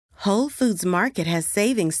Whole Foods Market has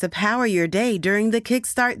savings to power your day during the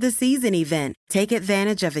Kickstart the Season event. Take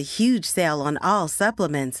advantage of a huge sale on all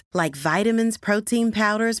supplements like vitamins, protein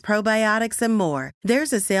powders, probiotics, and more.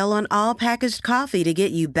 There's a sale on all packaged coffee to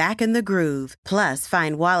get you back in the groove. Plus,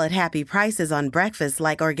 find wallet-happy prices on breakfast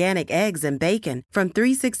like organic eggs and bacon from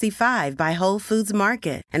 $3.65 by Whole Foods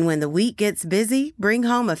Market. And when the week gets busy, bring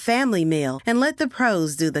home a family meal and let the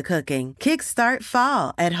pros do the cooking. Kickstart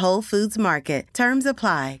fall at Whole Foods Market. Terms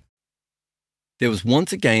apply. There was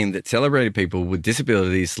once a game that celebrated people with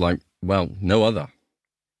disabilities like, well, no other.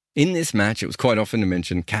 In this match, it was quite often to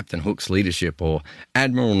mention Captain Hook's leadership or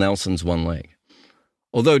Admiral Nelson's one leg.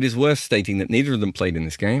 Although it is worth stating that neither of them played in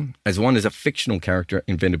this game, as one is a fictional character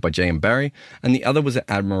invented by J.M. Barrie, and the other was an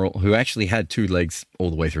admiral who actually had two legs all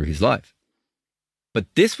the way through his life. But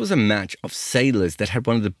this was a match of sailors that had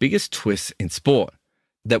one of the biggest twists in sport,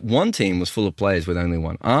 that one team was full of players with only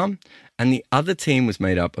one arm, and the other team was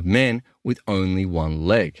made up of men with only one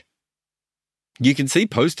leg. You can see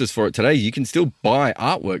posters for it today. You can still buy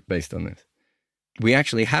artwork based on this. We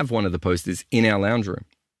actually have one of the posters in our lounge room.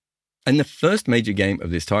 And the first major game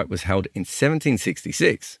of this type was held in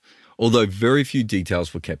 1766, although very few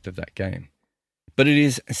details were kept of that game. But it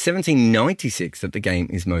is 1796 that the game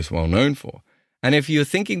is most well known for. And if you're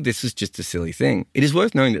thinking this is just a silly thing, it is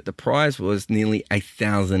worth knowing that the prize was nearly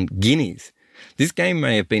 1,000 guineas. This game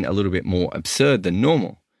may have been a little bit more absurd than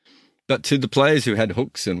normal. But to the players who had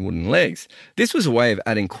hooks and wooden legs, this was a way of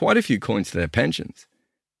adding quite a few coins to their pensions.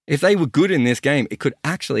 If they were good in this game, it could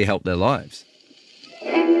actually help their lives.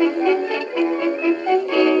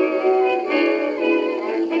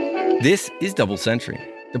 This is Double Century,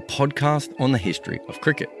 the podcast on the history of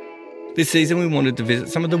cricket. This season, we wanted to visit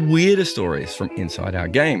some of the weirdest stories from inside our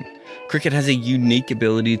game. Cricket has a unique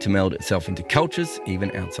ability to meld itself into cultures,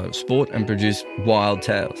 even outside of sport, and produce wild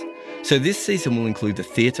tales. So this season will include the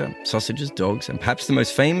theatre, sausages, dogs, and perhaps the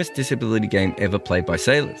most famous disability game ever played by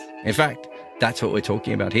sailors. In fact, that's what we're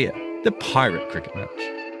talking about here, the pirate cricket match.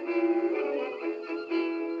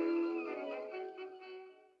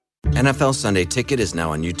 NFL Sunday Ticket is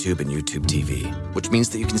now on YouTube and YouTube TV, which means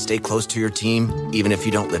that you can stay close to your team even if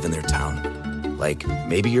you don't live in their town. Like,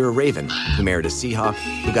 maybe you're a Raven who married a Seahawk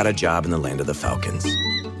who got a job in the land of the Falcons.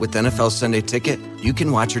 With NFL Sunday Ticket, you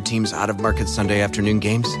can watch your team's out-of-market Sunday afternoon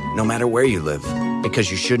games no matter where you live, because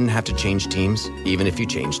you shouldn't have to change teams even if you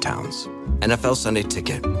change towns. NFL Sunday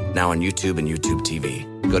Ticket, now on YouTube and YouTube TV.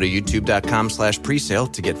 Go to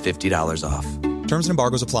youtube.com/presale to get $50 off. Terms and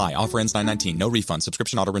embargoes apply. Offer ends 9/19. No refund.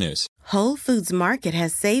 Subscription auto renews. Whole Foods Market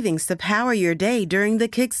has savings to power your day during the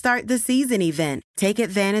Kickstart the Season event. Take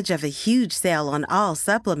advantage of a huge sale on all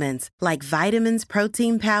supplements like vitamins,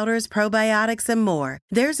 protein powders, probiotics, and more.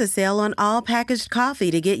 There's a sale on all packaged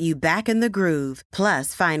coffee to get you back in the groove.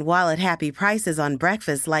 Plus, find wallet-happy prices on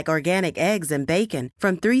breakfast like organic eggs and bacon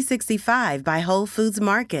from $3.65 by Whole Foods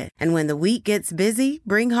Market. And when the week gets busy,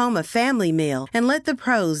 bring home a family meal and let the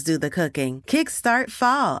pros do the cooking. Kickstart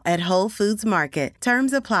fall at Whole Foods Market.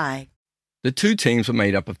 Terms apply. The two teams were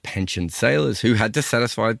made up of pensioned sailors who had to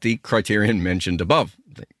satisfy the criterion mentioned above.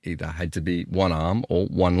 They either had to be one arm or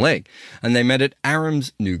one leg. And they met at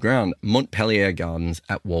Aram's new ground, Montpellier Gardens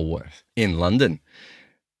at Walworth in London.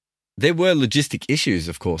 There were logistic issues,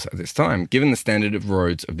 of course, at this time, given the standard of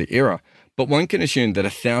roads of the era. But one can assume that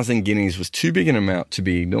 1,000 guineas was too big an amount to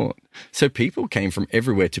be ignored. So people came from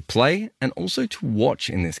everywhere to play and also to watch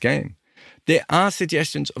in this game. There are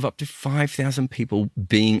suggestions of up to 5,000 people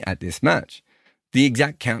being at this match. The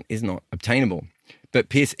exact count is not obtainable, but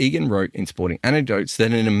Piers Egan wrote in Sporting Anecdotes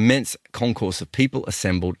that an immense concourse of people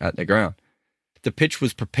assembled at the ground. The pitch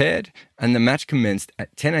was prepared and the match commenced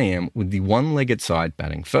at 10 a.m. with the one-legged side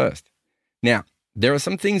batting first. Now, there are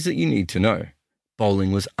some things that you need to know.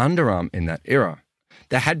 Bowling was underarm in that era.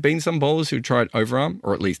 There had been some bowlers who tried overarm,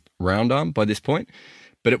 or at least round arm by this point,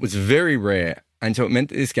 but it was very rare. And so it meant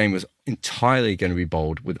that this game was entirely going to be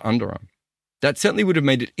bowled with underarm. That certainly would have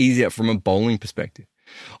made it easier from a bowling perspective.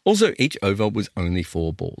 Also, each over was only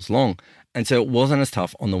 4 balls long, and so it wasn't as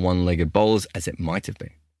tough on the one-legged bowlers as it might have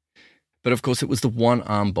been. But of course, it was the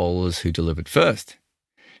one-arm bowlers who delivered first.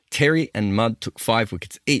 Terry and Mudd took 5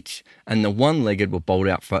 wickets each, and the one-legged were bowled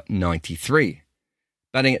out for 93.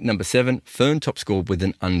 Batting at number 7, Fern top scored with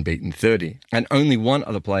an unbeaten 30, and only one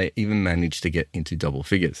other player even managed to get into double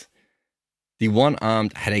figures. The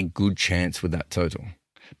one-armed had a good chance with that total.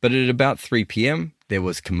 But at about 3 p.m, there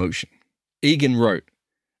was commotion. Egan wrote,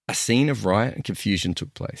 "A scene of riot and confusion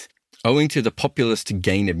took place. Owing to the populace to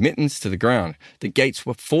gain admittance to the ground, the gates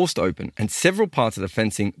were forced open and several parts of the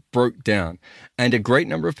fencing broke down. And a great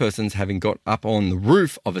number of persons having got up on the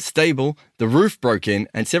roof of a stable, the roof broke in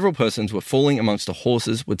and several persons were falling amongst the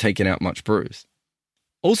horses were taken out much bruised.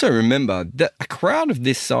 Also remember that a crowd of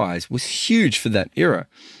this size was huge for that era.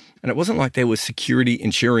 And it wasn't like there was security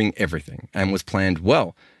ensuring everything and was planned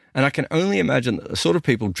well. And I can only imagine that the sort of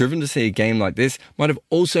people driven to see a game like this might have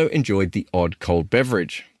also enjoyed the odd cold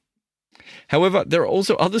beverage. However, there are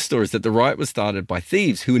also other stories that the riot was started by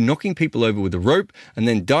thieves who were knocking people over with a rope and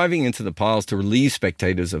then diving into the piles to relieve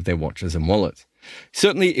spectators of their watches and wallets.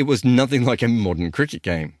 Certainly, it was nothing like a modern cricket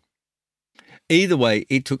game. Either way,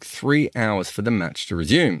 it took 3 hours for the match to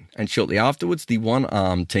resume, and shortly afterwards, the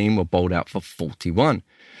one-armed team were bowled out for 41.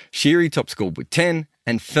 Sheary top scored with 10,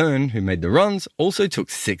 and Fern, who made the runs, also took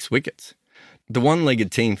 6 wickets. The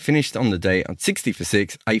one-legged team finished on the day on 60 for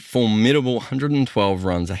 6, a formidable 112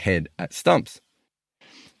 runs ahead at stumps.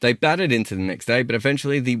 They batted into the next day, but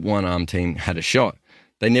eventually the one-armed team had a shot.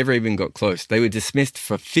 They never even got close. They were dismissed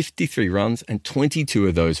for 53 runs, and 22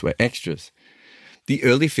 of those were extras. The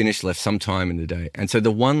early finish left some time in the day, and so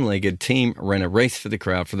the one-legged team ran a race for the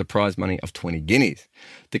crowd for the prize money of 20 guineas.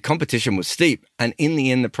 The competition was steep, and in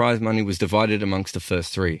the end the prize money was divided amongst the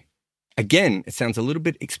first 3. Again, it sounds a little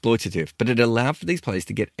bit exploitative, but it allowed for these players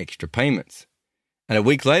to get extra payments. And a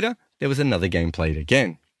week later, there was another game played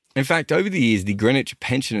again. In fact, over the years, the Greenwich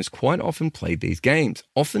pensioners quite often played these games,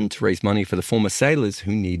 often to raise money for the former sailors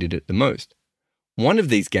who needed it the most. One of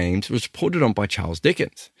these games was reported on by Charles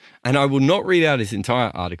Dickens, and I will not read out his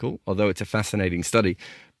entire article, although it's a fascinating study,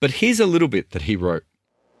 but here's a little bit that he wrote.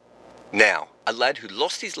 Now, a lad who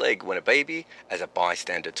lost his leg when a baby, as a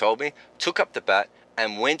bystander told me, took up the bat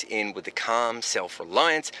and went in with the calm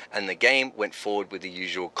self-reliance, and the game went forward with the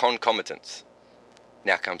usual concomitants.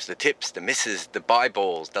 Now comes the tips, the misses, the bye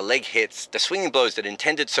balls, the leg hits, the swinging blows that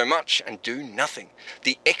intended so much and do nothing,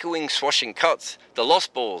 the echoing swashing cuts, the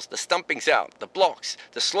lost balls, the stumpings out, the blocks,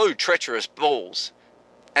 the slow treacherous balls,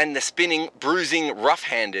 and the spinning, bruising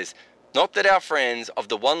rough-handers. Not that our friends of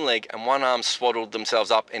the one leg and one arm swaddled themselves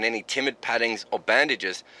up in any timid paddings or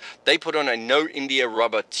bandages. They put on a no India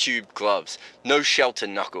rubber tube gloves, no shelter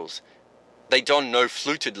knuckles. They don no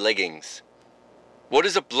fluted leggings. What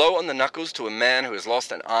is a blow on the knuckles to a man who has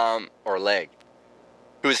lost an arm or a leg,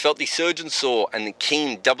 who has felt the surgeon's saw and the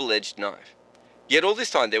keen double-edged knife? Yet all this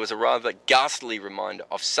time there was a rather ghastly reminder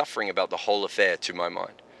of suffering about the whole affair to my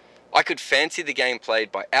mind. I could fancy the game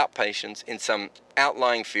played by outpatients in some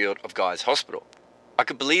outlying field of Guy's Hospital. I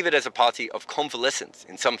could believe it as a party of convalescents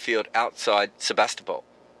in some field outside Sebastopol.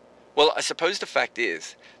 Well, I suppose the fact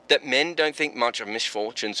is that men don't think much of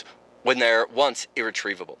misfortunes when they are at once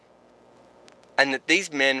irretrievable. And that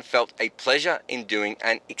these men felt a pleasure in doing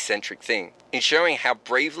an eccentric thing, in showing how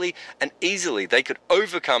bravely and easily they could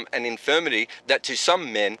overcome an infirmity that to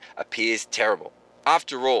some men appears terrible.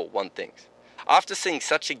 After all, one thinks, after seeing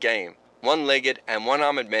such a game, one-legged and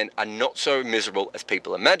one-armed men are not so miserable as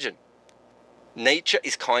people imagine. Nature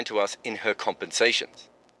is kind to us in her compensations.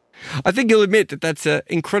 I think you'll admit that that's an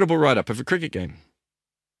incredible write-up of a cricket game.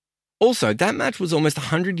 Also, that match was almost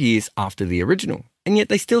 100 years after the original, and yet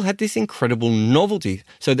they still had this incredible novelty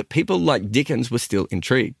so that people like Dickens were still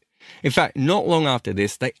intrigued. In fact, not long after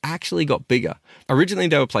this, they actually got bigger. Originally,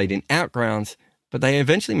 they were played in outgrounds, but they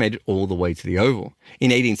eventually made it all the way to the Oval. In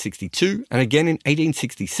 1862 and again in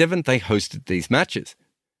 1867, they hosted these matches.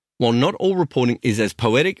 While not all reporting is as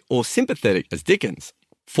poetic or sympathetic as Dickens,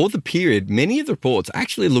 for the period, many of the reports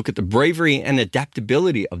actually look at the bravery and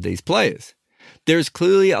adaptability of these players. There is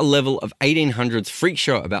clearly a level of 1800s freak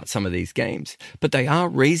show about some of these games, but they are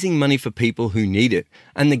raising money for people who need it,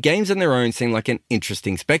 and the games on their own seem like an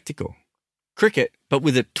interesting spectacle. Cricket, but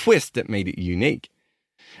with a twist that made it unique.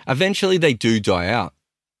 Eventually, they do die out.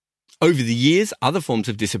 Over the years, other forms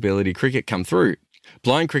of disability cricket come through.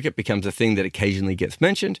 Blind cricket becomes a thing that occasionally gets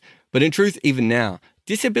mentioned, but in truth, even now,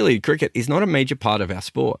 disability cricket is not a major part of our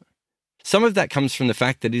sport. Some of that comes from the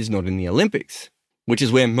fact that it is not in the Olympics, which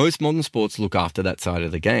is where most modern sports look after that side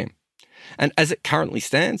of the game. And as it currently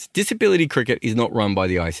stands, disability cricket is not run by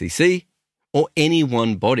the ICC or any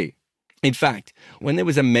one body. In fact, when there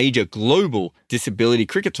was a major global disability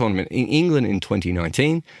cricket tournament in England in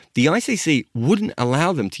 2019, the ICC wouldn't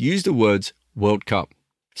allow them to use the words World Cup.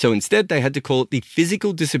 So instead, they had to call it the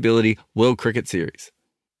Physical Disability World Cricket Series.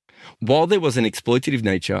 While there was an exploitative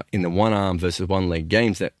nature in the one-arm versus one-leg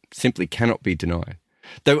games that simply cannot be denied,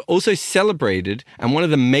 they were also celebrated, and one of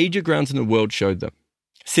the major grounds in the world showed them.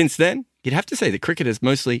 Since then, you'd have to say that cricket has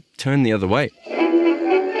mostly turned the other way.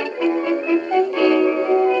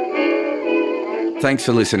 Thanks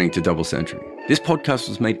for listening to Double Century. This podcast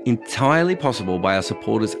was made entirely possible by our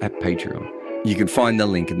supporters at Patreon. You can find the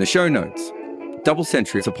link in the show notes. Double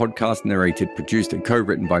Century is a podcast narrated, produced and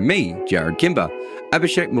co-written by me, Jared Kimber.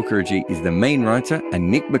 Abhishek Mukherjee is the main writer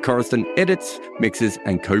and Nick McCorriston edits, mixes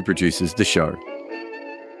and co-produces the show.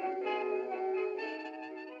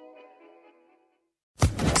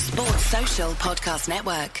 Sports Social Podcast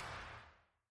Network.